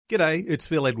G'day, it's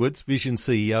Phil Edwards, Vision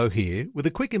CEO here, with a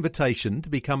quick invitation to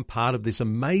become part of this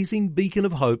amazing beacon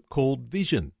of hope called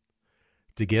Vision.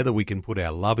 Together we can put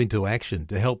our love into action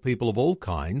to help people of all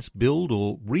kinds build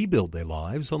or rebuild their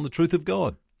lives on the truth of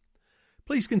God.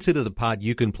 Please consider the part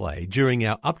you can play during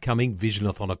our upcoming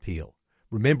Visionathon appeal,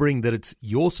 remembering that it's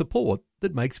your support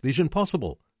that makes Vision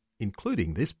possible,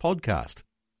 including this podcast.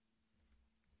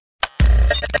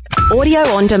 Audio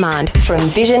on demand from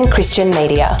Vision Christian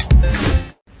Media.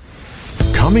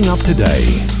 Coming up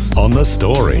today on The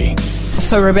Story.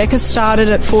 So Rebecca started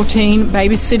at 14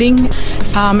 babysitting.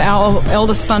 Our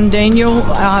eldest son Daniel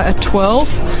at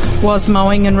 12 was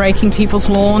mowing and raking people's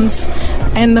lawns.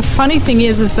 And the funny thing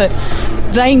is that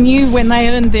they knew when they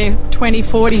earned their $20,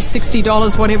 $40,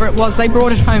 $60, whatever it was, they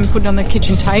brought it home and put it on the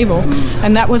kitchen table.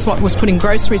 And that was what was putting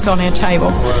groceries on our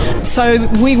table. So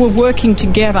we were working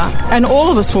together, and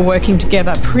all of us were working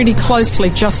together pretty closely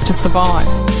just to survive.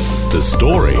 The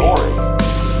Story.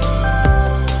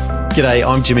 G'day,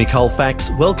 I'm Jimmy Colfax.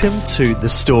 Welcome to The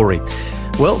Story.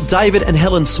 Well, David and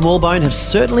Helen Smallbone have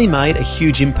certainly made a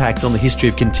huge impact on the history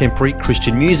of contemporary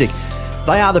Christian music.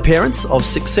 They are the parents of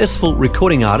successful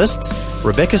recording artists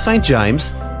Rebecca St.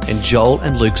 James and Joel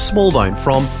and Luke Smallbone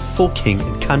from For King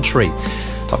and Country.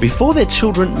 But before their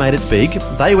children made it big,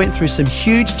 they went through some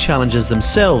huge challenges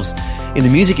themselves in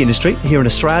the music industry here in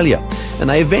Australia, and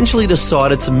they eventually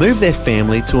decided to move their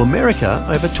family to America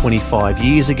over 25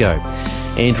 years ago.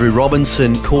 Andrew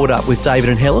Robinson caught up with David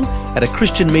and Helen at a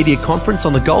Christian media conference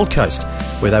on the Gold Coast,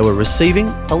 where they were receiving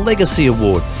a Legacy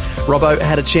Award. Robbo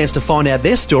had a chance to find out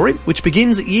their story, which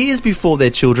begins years before their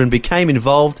children became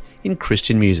involved in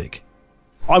Christian music.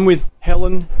 I'm with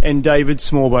Helen and David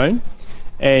Smallbone,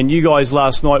 and you guys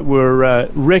last night were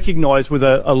recognised with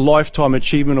a Lifetime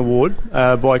Achievement Award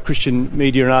by Christian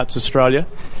Media and Arts Australia.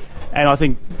 And I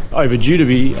think overdue, to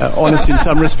be honest, in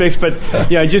some respects, but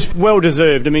just well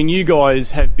deserved. I mean, you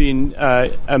guys have been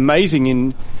amazing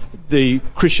in the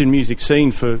Christian music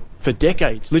scene for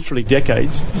decades, literally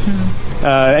decades. Mm-hmm.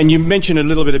 And you mentioned a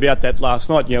little bit about that last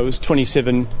night. It was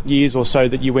 27 years or so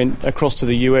that you went across to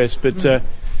the US, but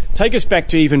take us back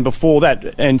to even before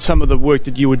that and some of the work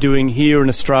that you were doing here in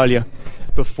Australia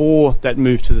before that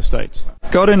move to the States.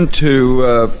 Got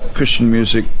into Christian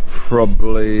music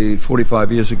probably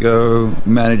 45 years ago,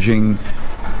 managing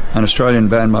an Australian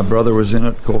band. My brother was in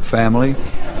it, called Family,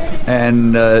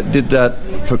 and did that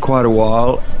for quite a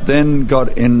while. Then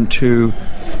got into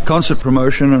concert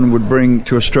promotion and would bring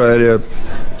to Australia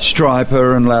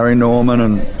Striper and Larry Norman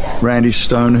and Randy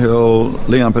Stonehill,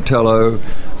 Leon Patello.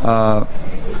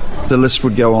 The list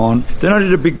would go on. Then I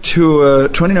did a big tour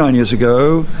 29 years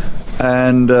ago,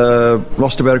 and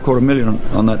lost about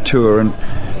 $250,000 on that tour. And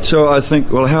so I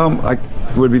think, well, it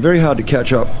would be very hard to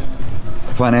catch up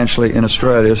financially in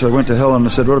Australia. So I went to Helen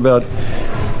and said, what about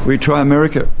we try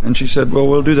America? And she said, well,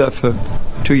 we'll do that for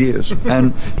 2 years.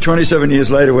 And 27 years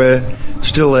later, we're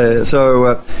still there.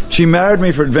 So she married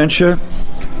me for adventure.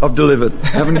 I've delivered.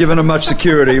 Haven't given her much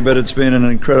security, but it's been an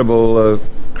incredible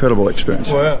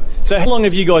experience. Wow. So how long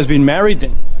have you guys been married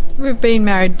then? We've been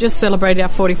married, just celebrated our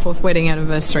 44th wedding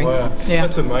anniversary. Wow, yeah.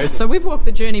 That's amazing. So we've walked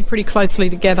the journey pretty closely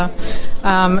together.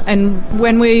 And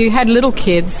when we had little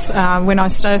kids, when I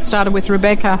started with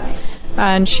Rebecca,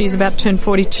 and she's about turned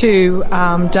 42,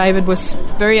 David was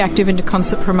very active into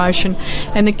concert promotion,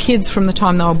 and the kids from the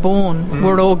time they were born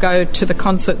would all go to the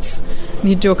concerts.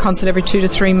 He'd do a concert every 2 to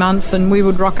 3 months, and we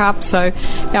would rock up. So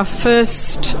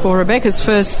Rebecca's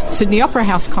first Sydney Opera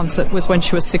House concert was when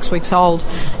she was 6 weeks old,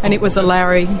 and it was a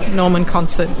Larry Norman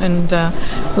concert. And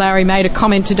Larry made a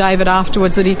comment to David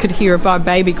afterwards that he could hear a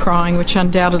baby crying, which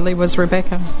undoubtedly was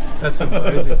Rebecca. That's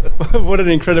amazing. What an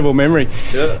incredible memory.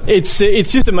 Yeah. It's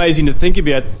just amazing to think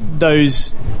about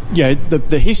those,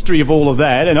 the history of all of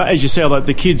that. And as you say, like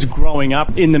the kids growing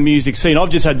up in the music scene.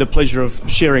 I've just had the pleasure of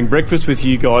sharing breakfast with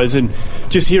you guys and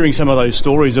just hearing some of those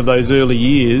stories of those early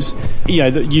years.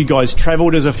 That you guys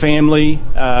travelled as a family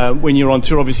when you were on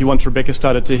tour. Obviously, once Rebecca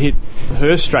started to hit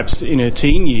her straps in her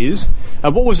teen years.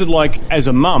 What was it like as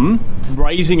a mum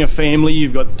raising a family?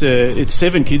 You've got it's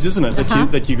 7 kids, isn't it?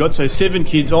 That you got, so 7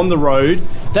 kids on the road.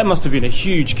 That must have been a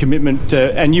huge commitment.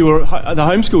 And you were the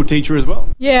homeschool teacher as well.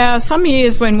 Yeah, some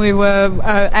years when we were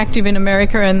active in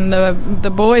America, and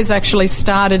the boys actually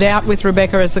started out with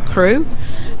Rebecca as a crew.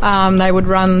 They would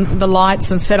run the lights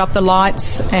and set up the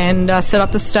lights and set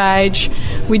up the stage.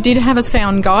 We did have a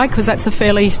sound guy because that's a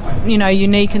fairly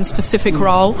unique and specific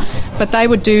role, but they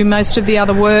would do most of the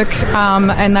other work.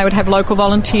 And they would have local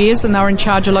volunteers, and they were in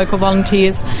charge of local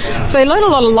volunteers. So they learned a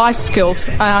lot of life skills.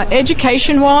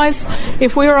 Education-wise,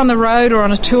 if we were on the road or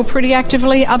on a tour pretty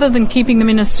actively, other than keeping them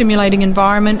in a stimulating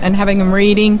environment and having them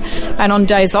reading training, and on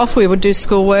days off we would do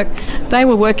schoolwork. They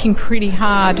were working pretty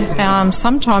hard,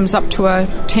 sometimes up to a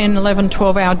 10, 11,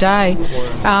 12-hour day.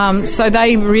 So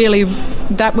they really,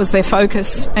 that was their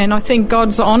focus. And I think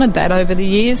God's honoured that over the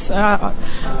years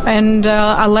and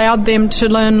allowed them to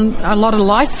learn a lot of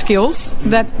life skills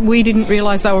that we didn't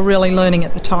realise they were really learning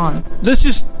at the time. Let's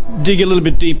just dig a little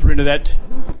bit deeper into that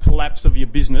collapse of your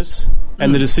business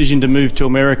and the decision to move to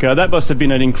America. That must have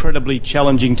been an incredibly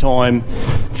challenging time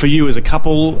for you as a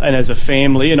couple and as a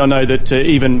family. And I know that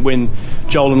even when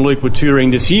Joel and Luke were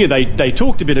touring this year, they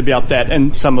talked a bit about that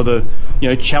and some of the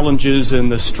challenges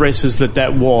and the stresses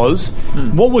that was.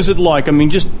 What was it like? I mean,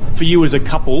 just for you as a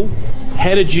couple,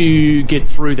 how did you get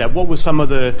through that? What were some of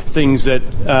the things that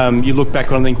you look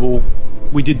back on and think, well,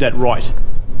 we did that right?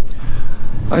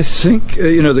 I think,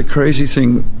 the crazy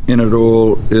thing in it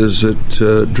all is it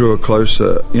drew it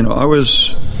closer. I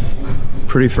was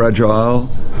pretty fragile.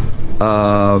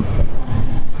 I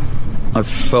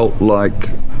felt like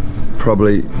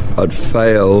probably I'd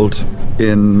failed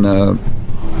in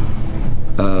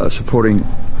supporting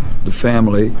the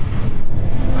family.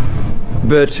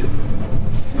 But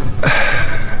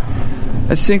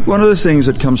I think one of the things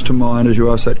that comes to mind as you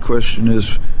ask that question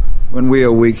is when we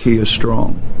are weak, he is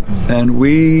strong. And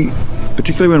we,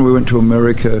 particularly when we went to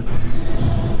America,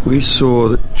 we saw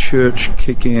the church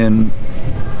kick in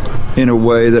a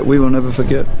way that we will never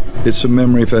forget. It's a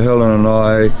memory for Helen and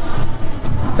I,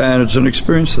 and it's an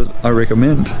experience that I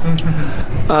recommend.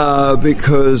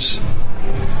 Because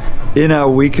in our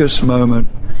weakest moment,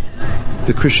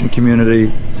 the Christian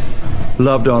community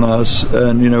loved on us,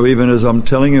 and even as I'm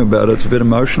telling you about it, it's a bit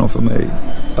emotional for me.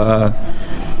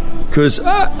 Because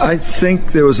I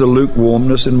think there was a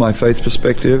lukewarmness in my faith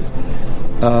perspective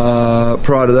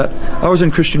prior to that. I was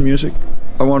in Christian music.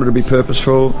 I wanted to be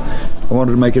purposeful. I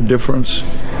wanted to make a difference.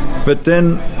 But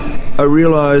then I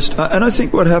realized, and I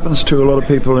think what happens to a lot of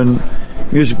people in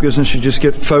music business, you just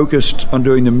get focused on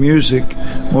doing the music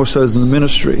more so than the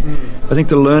ministry. I think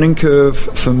the learning curve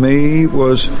for me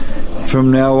was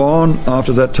from now on,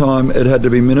 after that time, it had to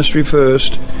be ministry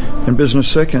first and business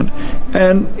second.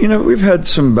 And, we've had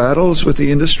some battles with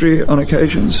the industry on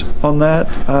occasions on that,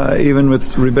 even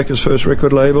with Rebecca's first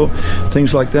record label,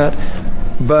 things like that.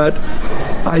 But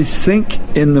I think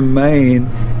in the main,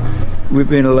 we've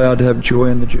been allowed to have joy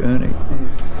in the journey.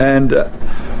 And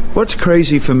what's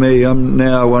crazy for me, I'm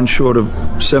now one short of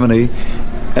 70,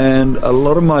 and a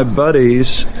lot of my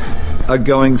buddies are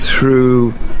going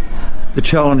through the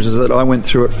challenges that I went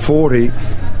through at 40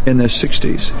 in their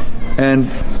 60s. And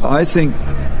I think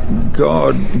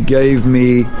God gave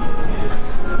me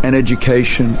an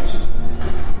education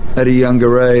at a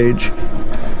younger age.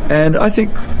 And I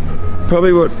think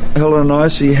probably what Helen and I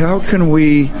see, how can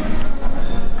we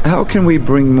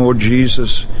bring more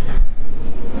Jesus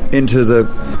into the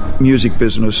music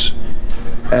business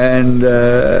and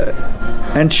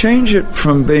change it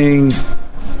from being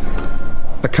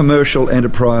a commercial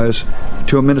enterprise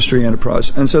to a ministry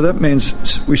enterprise. And so that means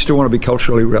we still want to be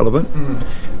culturally relevant.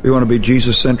 We want to be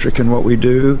Jesus-centric in what we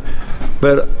do.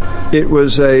 But it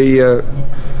was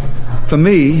for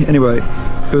me anyway,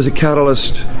 it was a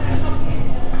catalyst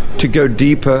to go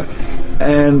deeper.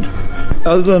 And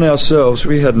other than ourselves,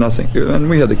 we had nothing. And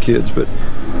we had the kids, but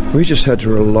we just had to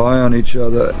rely on each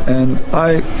other. And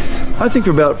I think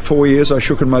for about 4 years I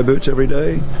shook in my boots every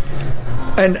day.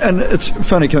 And it's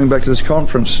funny, coming back to this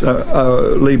conference,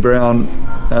 Lee Brown,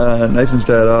 Nathan's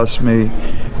dad, asked me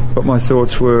what my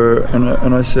thoughts were,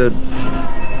 and I said,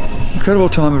 incredible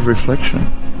time of reflection,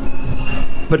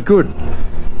 but good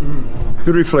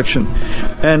reflection.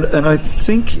 And I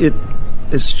think it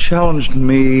has challenged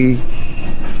me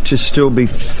to still be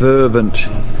fervent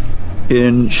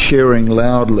in sharing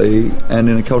loudly and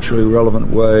in a culturally relevant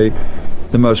way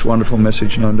the most wonderful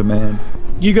message known to man.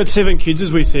 You got 7 kids,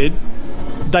 as we said.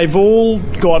 They've all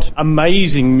got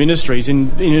amazing ministries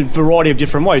in a variety of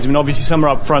different ways. I mean, obviously some are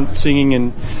up front singing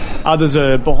and others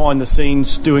are behind the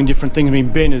scenes doing different things. I mean,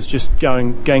 Ben is just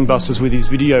going gangbusters with his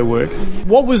video work.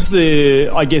 What was the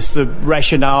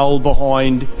rationale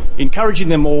behind encouraging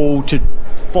them all to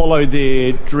follow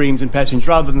their dreams and passions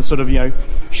rather than sort of,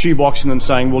 shoeboxing them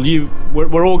saying, well,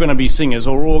 we're all going to be singers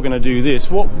or we're all going to do this?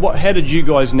 How did you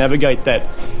guys navigate that,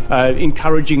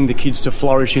 encouraging the kids to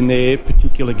flourish in their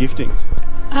particular giftings?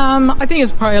 I think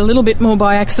it's probably a little bit more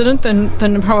by accident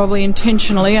than probably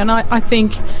intentionally, and I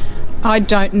think I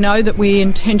don't know that we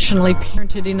intentionally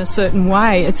parented in a certain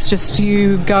way. It's just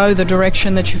you go the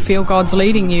direction that you feel God's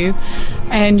leading you,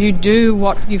 and you do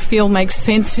what you feel makes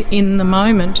sense in the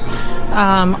moment.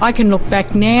 I can look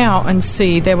back now and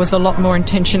see there was a lot more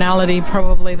intentionality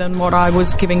probably than what I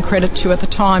was giving credit to at the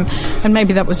time, and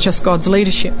maybe that was just God's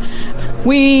leadership.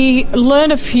 We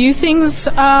learned a few things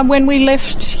when we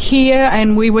left here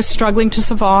and we were struggling to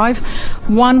survive.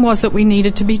 One was that we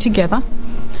needed to be together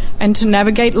and to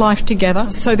navigate life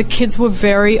together. So the kids were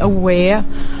very aware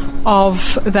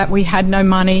of that we had no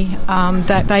money,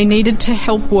 that they needed to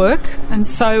help work. And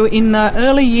so in the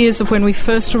early years of when we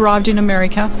first arrived in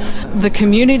America, the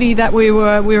community that we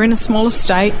were in a small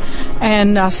estate,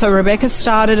 and so Rebecca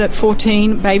started at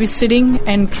 14 babysitting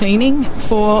and cleaning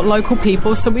for local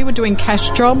people. So we were doing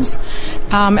cash jobs.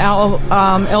 Our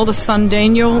eldest son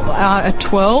Daniel at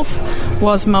 12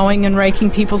 was mowing and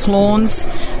raking people's lawns,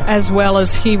 as well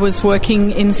as he was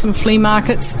working in some flea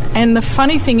markets. And the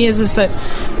funny thing is that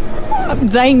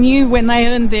they knew when they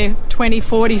earned their $20,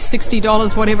 $40,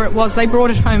 $60, whatever it was, they brought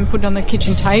it home and put it on the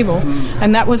kitchen table,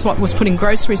 and that was what was putting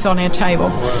groceries on our table.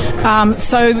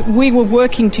 So we were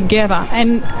working together,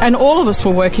 and all of us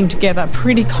were working together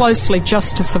pretty closely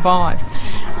just to survive.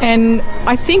 And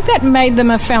I think that made them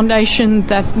a foundation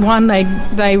that, one,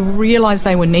 they realised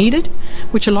they were needed,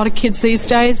 which a lot of kids these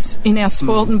days in our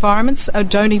spoiled environments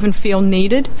don't even feel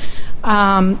needed.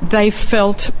 They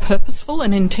felt purposeful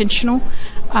and intentional.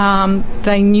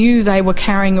 They knew they were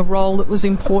carrying a role that was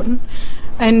important.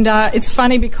 And it's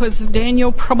funny because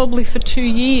Daniel probably for 2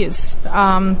 years,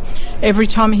 every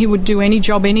time he would do any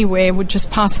job anywhere, would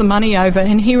just pass the money over.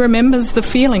 And he remembers the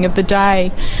feeling of the day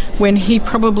when he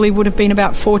probably would have been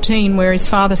about 14, where his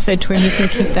father said to him, "You can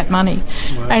keep that money."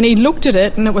 Wow. And he looked at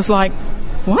it and it was like,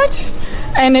 what?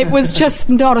 And it was just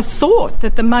not a thought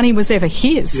that the money was ever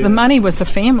his. Yeah. The money was the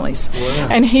family's. Wow.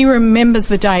 And he remembers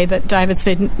the day that David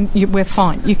said, "We're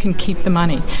fine, you can keep the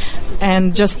money."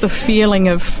 And just the feeling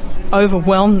of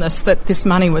overwhelmedness that this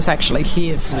money was actually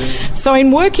his. Yeah. So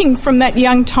in working from that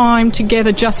young time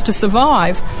together just to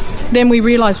survive, then we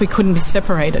realised we couldn't be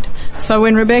separated. So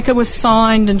when Rebecca was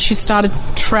signed and she started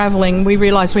travelling, we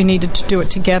realised we needed to do it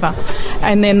together.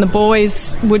 And then the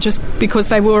boys were just, because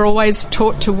they were always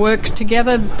taught to work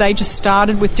together, they just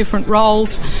started with different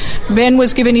roles. Ben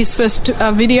was given his first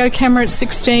video camera at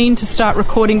 16 to start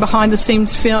recording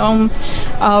behind-the-scenes film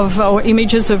or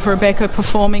images of Rebecca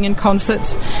performing in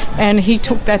concerts. And he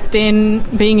took that then,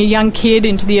 being a young kid,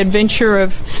 into the adventure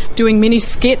of doing mini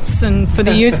skits and for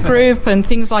the youth group and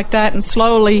things like that, and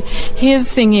slowly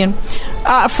his thing in.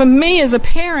 For me as a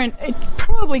parent, it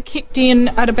probably kicked in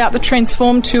at about the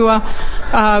Transform tour,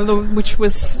 which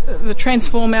was the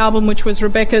Transform album, which was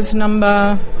Rebecca's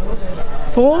number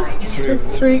 4?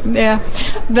 3, yeah.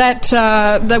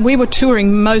 That we were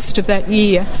touring most of that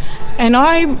year. And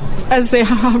I, as they're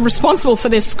responsible for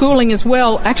their schooling as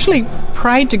well, actually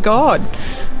prayed to God,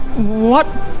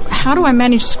 how do I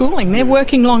manage schooling? They're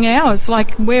working long hours.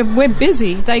 Like, we're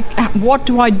busy. What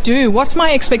do I do? What's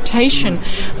my expectation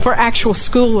for actual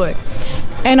schoolwork?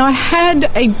 And I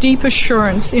had a deep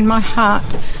assurance in my heart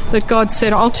that God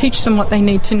said, I'll teach them what they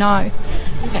need to know.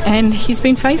 And He's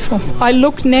been faithful. I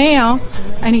look now,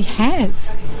 and He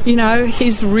has. You know,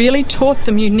 He's really taught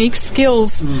them unique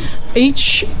skills,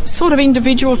 each sort of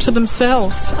individual to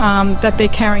themselves, that they're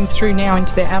carrying through now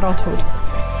into their adulthood.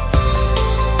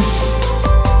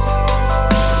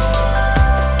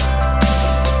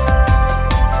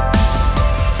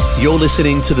 You're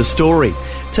listening to The Story.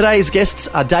 Today's guests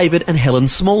are David and Helen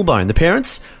Smallbone, the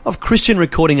parents of Christian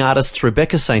recording artists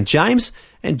Rebecca St. James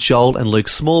and Joel and Luke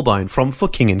Smallbone from For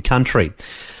King and Country.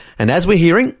 And as we're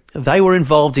hearing, they were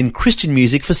involved in Christian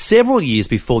music for several years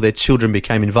before their children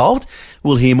became involved.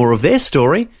 We'll hear more of their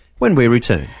story when we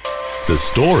return. The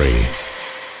Story.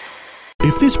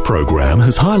 If this program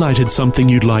has highlighted something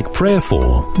you'd like prayer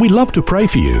for, we'd love to pray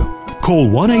for you. Call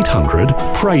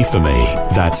 1-800-PRAY-FOR-ME.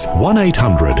 That's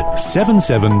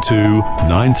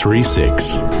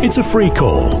 1-800-772-936. It's a free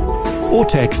call. Or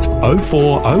text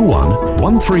 0401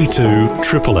 132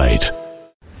 888.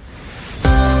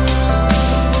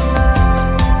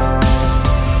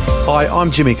 Hi, I'm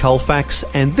Jimmy Colfax,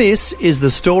 and this is The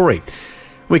Story.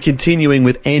 We're continuing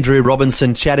with Andrea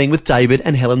Robinson chatting with David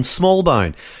and Helen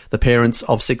Smallbone, the parents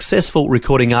of successful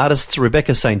recording artists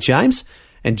Rebecca St. James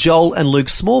and Joel and Luke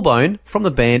Smallbone from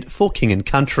the band For King and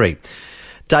Country.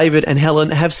 David and Helen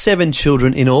have 7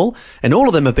 children in all, and all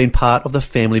of them have been part of the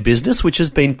family business, which has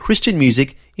been Christian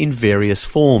music in various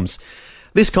forms.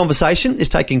 This conversation is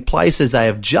taking place as they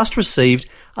have just received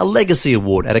a Legacy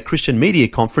Award at a Christian media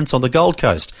conference on the Gold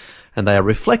Coast, and they are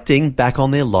reflecting back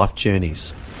on their life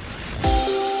journeys.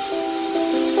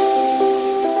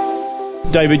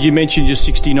 David, you mentioned you're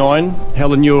 69.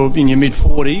 Helen, you're in your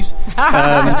mid-40s.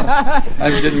 I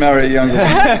didn't marry a younger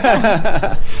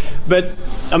one. But,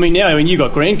 now you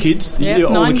got grandkids. Yeah,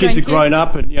 all the kids are grown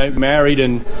up and married.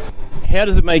 And how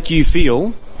does it make you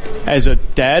feel as a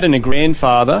dad and a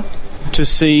grandfather to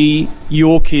see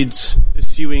your kids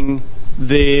pursuing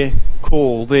their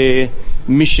call, their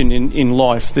mission in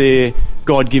life, their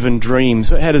God-given dreams?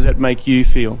 How does that make you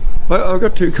feel? I've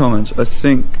got two comments. I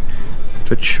think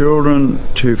for children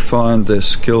to find their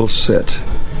skill set,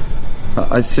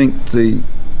 I think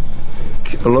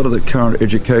a lot of the current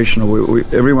educational,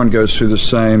 everyone goes through the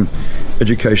same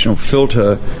educational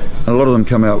filter, and a lot of them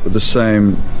come out with the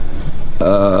same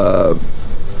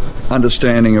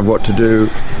understanding of what to do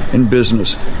in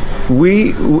business.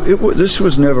 This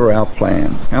was never our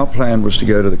plan. Our plan was to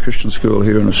go to the Christian school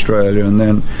here in Australia, and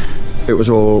then it was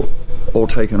all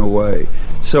taken away.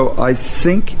 So I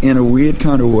think in a weird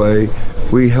kind of way,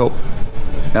 we help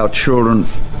our children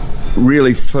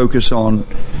really focus on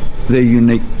their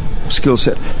unique skill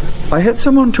set. I had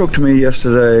someone talk to me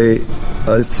yesterday,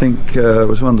 I think it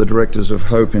was one of the directors of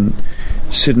Hope in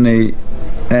Sydney,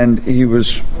 and he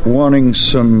was wanting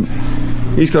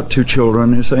he's got 2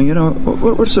 children. He's saying,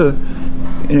 what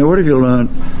have you learned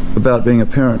about being a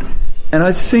parent? And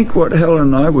I think what Helen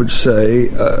and I would say,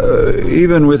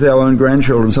 even with our own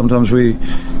grandchildren, sometimes we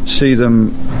see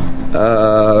them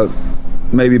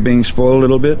maybe being spoiled a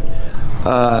little bit.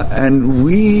 And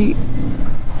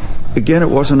again, it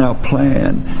wasn't our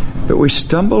plan, but we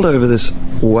stumbled over this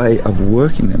way of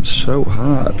working them so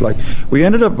hard. Like, we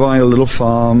ended up buying a little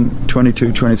farm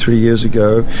 22, 23 years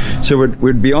ago. So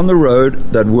we'd be on the road.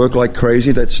 They'd work like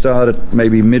crazy. They'd start at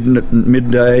maybe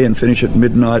midday and finish at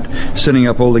midnight, setting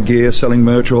up all the gear, selling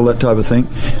merch, all that type of thing.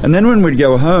 And then when we'd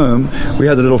go home, we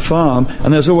had the little farm,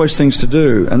 and there's always things to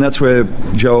do. And that's where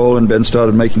Joel and Ben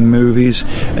started making movies.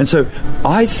 And so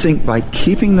I think by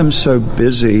keeping them so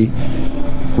busy,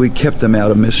 we kept them out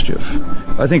of mischief.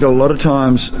 I think a lot of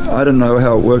times, I don't know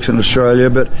how it works in Australia,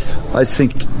 but I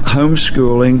think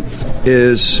homeschooling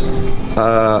is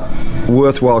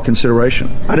worthwhile consideration.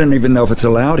 I don't even know if it's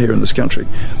allowed here in this country.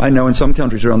 I know in some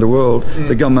countries around the world,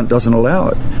 the government doesn't allow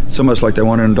it. It's almost like they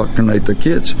want to indoctrinate the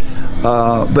kids.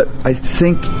 But I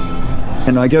think,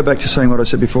 and I go back to saying what I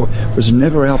said before, it was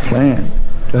never our plan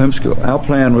to homeschool. Our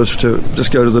plan was to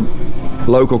just go to the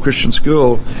local Christian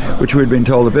school, which we'd been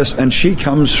told the best. And she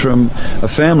comes from a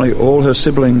family, all her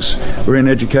siblings were in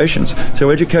education.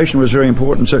 So education was very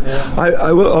important. So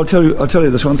I'll tell you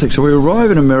this one thing. So we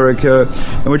arrive in America,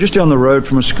 and we're just down the road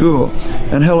from a school.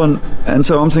 And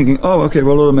so I'm thinking,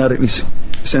 we'll automatically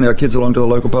send our kids along to the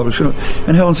local public school.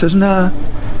 And Helen says, nah,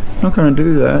 I'm not going to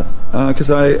do that. Because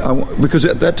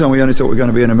at that time we only thought we were going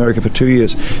to be in America for 2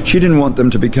 years. She didn't want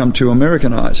them to become too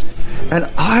Americanized.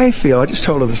 And I just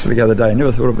told her this the other day, I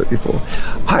never thought of it before,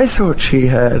 I thought she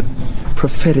had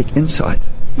prophetic insight.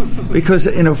 Because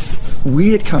in a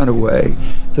weird kind of way,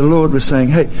 the Lord was saying,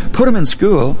 hey, put them in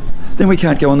school, then we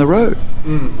can't go on the road.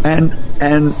 And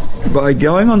by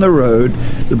going on the road,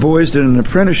 the boys did an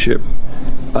apprenticeship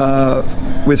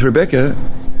with Rebecca,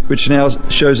 which now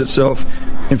shows itself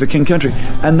in for King Country.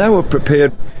 And they were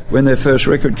prepared when their first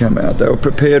record came out. They were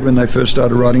prepared when they first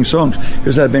started writing songs,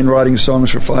 because they'd been writing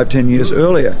songs for 5-10 years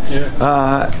earlier.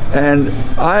 Yeah. And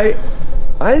I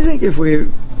think if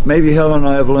maybe Helen and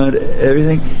I have learned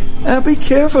everything, be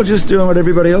careful just doing what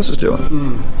everybody else is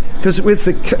doing. Because with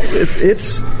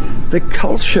the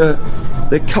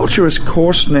culture is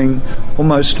coarsening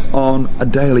almost on a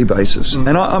daily basis. And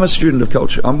I'm a student of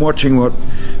culture. I'm watching what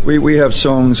we have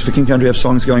songs for King Country, have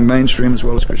songs going mainstream as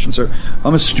well as Christian. So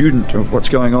I'm a student of what's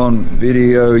going on,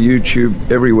 video,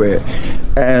 YouTube, everywhere.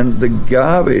 And the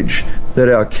garbage that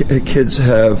our kids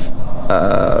have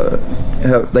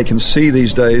they can see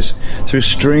these days through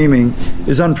streaming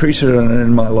is unprecedented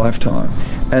in my lifetime.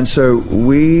 And so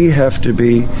we have to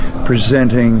be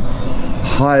presenting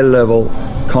high-level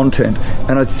content,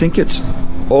 and I think it's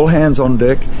all hands on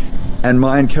deck. And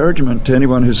my encouragement to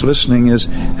anyone who's listening is,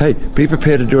 hey, be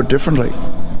prepared to do it differently.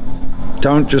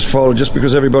 Don't just follow just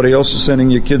because everybody else is sending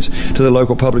your kids to the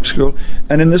local public school.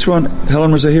 And in this one,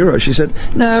 Helen was a hero. She said,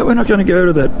 no, we're not going to go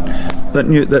to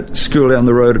that school down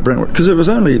the road at Brentwood, because it was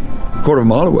only a quarter of a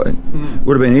mile away.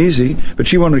 Would have been easy, but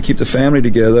she wanted to keep the family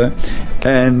together.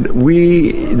 And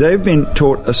they've been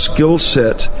taught a skill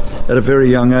set at a very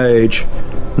young age.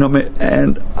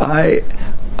 And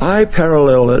I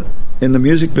parallel it in the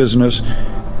music business.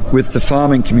 with the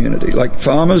farming community. Like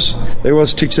farmers, they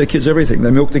always teach their kids everything.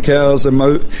 They milk the cows, they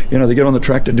mow, they get on the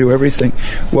tractor, do everything.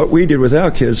 What we did with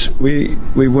our kids, we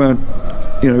weren't,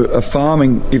 a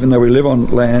farming, even though we live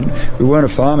on land, we weren't a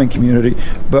farming community,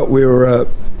 but we were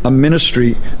a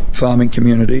ministry farming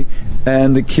community,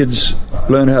 and the kids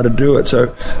learn how to do it.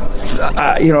 So,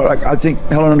 I think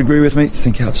Helen would agree with me,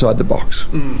 think outside the box.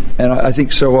 And I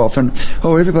think so often,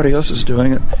 everybody else is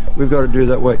doing it, we've got to do it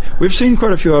that way. We've seen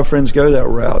quite a few of our friends go that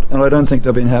route, and I don't think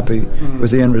they've been happy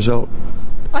with the end result.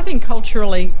 I think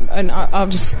culturally, and I'll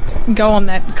just go on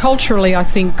that, culturally I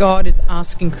think God is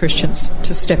asking Christians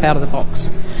to step out of the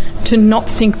box, to not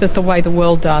think that the way the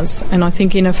world does. And I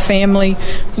think in a family,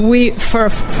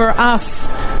 for us,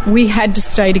 we had to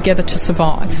stay together to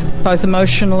survive, both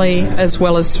emotionally as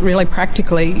well as really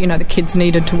practically. The kids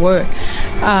needed to work.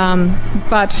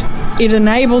 But it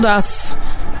enabled us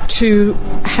to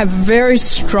have very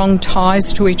strong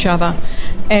ties to each other,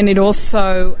 and it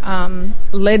also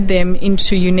led them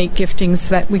into unique giftings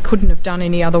that we couldn't have done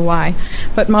any other way.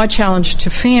 But my challenge to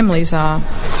families are,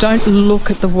 don't look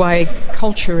at the way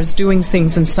culture is doing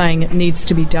things and saying it needs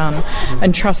to be done,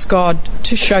 and trust God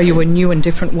to show you a new and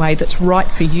different way that's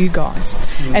right for you guys.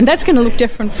 And that's going to look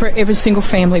different for every single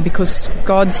family, because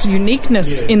God's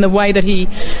uniqueness in the way that He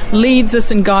leads us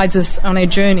and guides us on our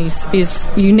journeys is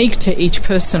unique to each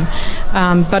person.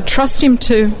 But trust Him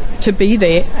to be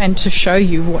there and to show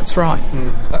you what's right.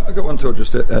 I've got one thought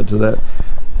just to add to that.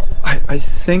 I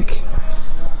think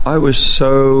I was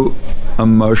so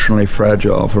emotionally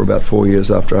fragile for about 4 years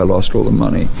after I lost all the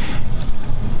money.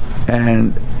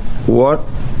 And what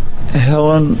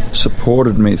Helen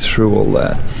supported me through all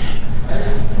that.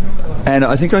 And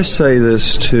I think I say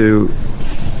this to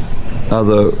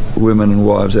other women and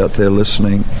wives out there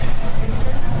listening.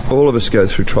 All of us go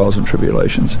through trials and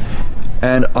tribulations.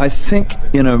 And I think,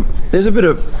 there's a bit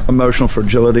of emotional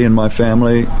fragility in my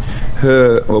family.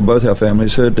 Both our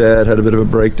families. Her dad had a bit of a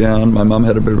breakdown. My mum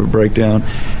had a bit of a breakdown.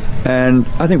 And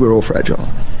I think we're all fragile.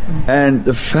 And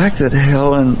the fact that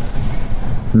Helen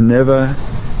never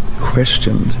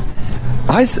questioned,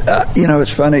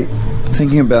 it's funny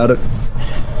thinking about it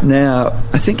now.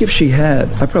 I think if she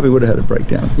had, I probably would have had a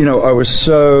breakdown. I was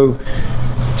so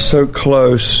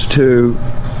close to,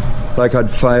 like I'd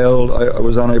failed. I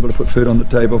was unable to put food on the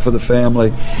table for the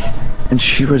family, and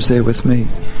she was there with me.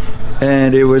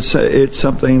 And it's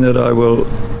something that I will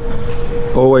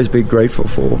always be grateful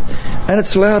for. And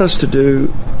it's allowed us to do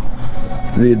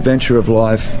the adventure of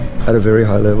life at a very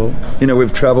high level.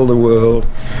 We've travelled the world,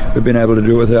 we've been able to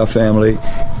do it with our family,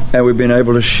 and we've been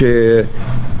able to share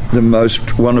the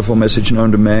most wonderful message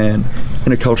known to man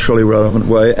in a culturally relevant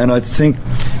way. And I think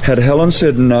had Helen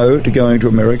said no to going to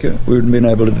America, we wouldn't have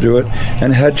been able to do it.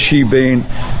 And had she been,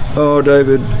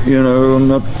 David, I'm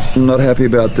not happy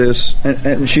about this,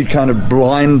 and she'd kind of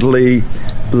blindly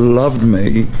loved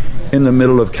me in the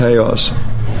middle of chaos.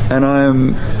 And I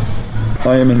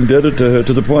am indebted to her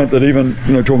to the point that even,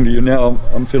 talking to you now,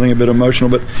 I'm feeling a bit emotional,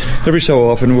 but every so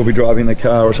often we'll be driving the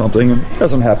car or something, and it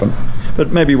doesn't happen. But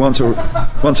maybe once or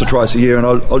twice a year, and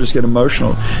I'll just get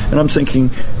emotional. And I'm thinking,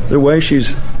 the way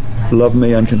she's loved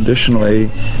me unconditionally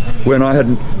when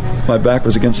my back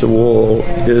was against the wall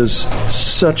is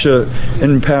such an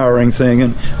empowering thing.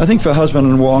 And I think for husband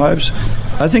and wives,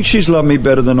 I think she's loved me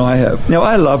better than I have. Now,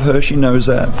 I love her, she knows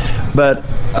that. But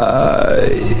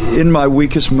in my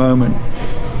weakest moment,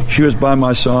 she was by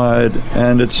my side,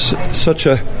 and it's such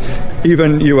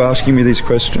even you asking me these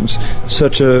questions,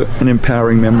 such an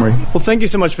empowering memory. Well, thank you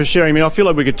so much for sharing. I feel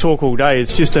like we could talk all day.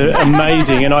 It's just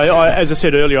amazing. And I, as I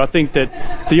said earlier, I think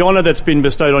that the honour that's been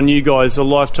bestowed on you guys, the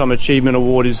Lifetime Achievement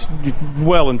Award, is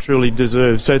well and truly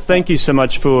deserved. So thank you so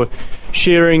much for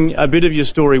sharing a bit of your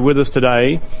story with us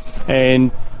today. And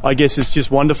I guess it's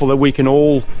just wonderful that we can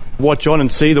all watch on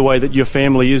and see the way that your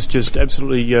family is just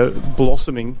absolutely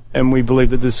blossoming, and we believe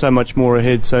that there's so much more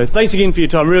ahead. So thanks again for your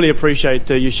time. Really appreciate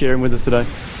you sharing with us today.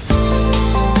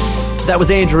 That was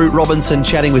Andrew Robinson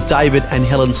chatting with David and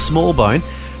Helen Smallbone,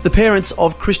 the parents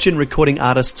of Christian recording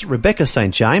artists Rebecca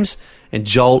St. James and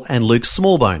Joel and Luke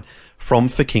Smallbone from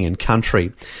For King and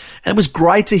Country. And it was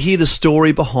great to hear the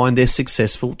story behind their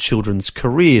successful children's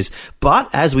careers. But,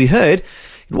 as we heard,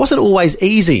 it wasn't always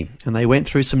easy, and they went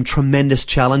through some tremendous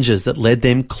challenges that led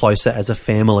them closer as a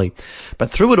family. But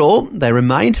through it all, they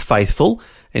remained faithful,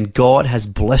 and God has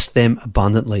blessed them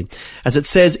abundantly. As it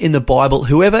says in the Bible,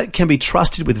 whoever can be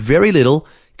trusted with very little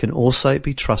can also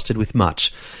be trusted with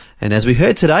much. And as we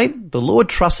heard today, the Lord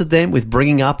trusted them with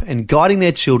bringing up and guiding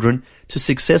their children to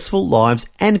successful lives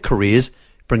and careers,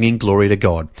 bringing glory to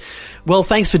God. Well,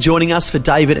 thanks for joining us for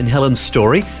David and Helen's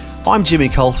story. I'm Jimmy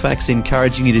Colfax,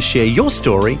 encouraging you to share your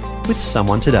story with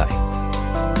someone today.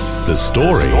 The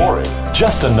Story.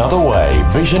 Just another way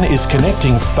Vision is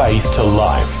connecting faith to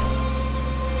life.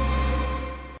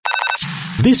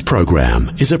 This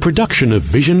program is a production of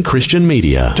Vision Christian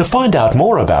Media. To find out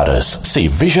more about us, see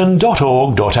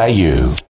vision.org.au.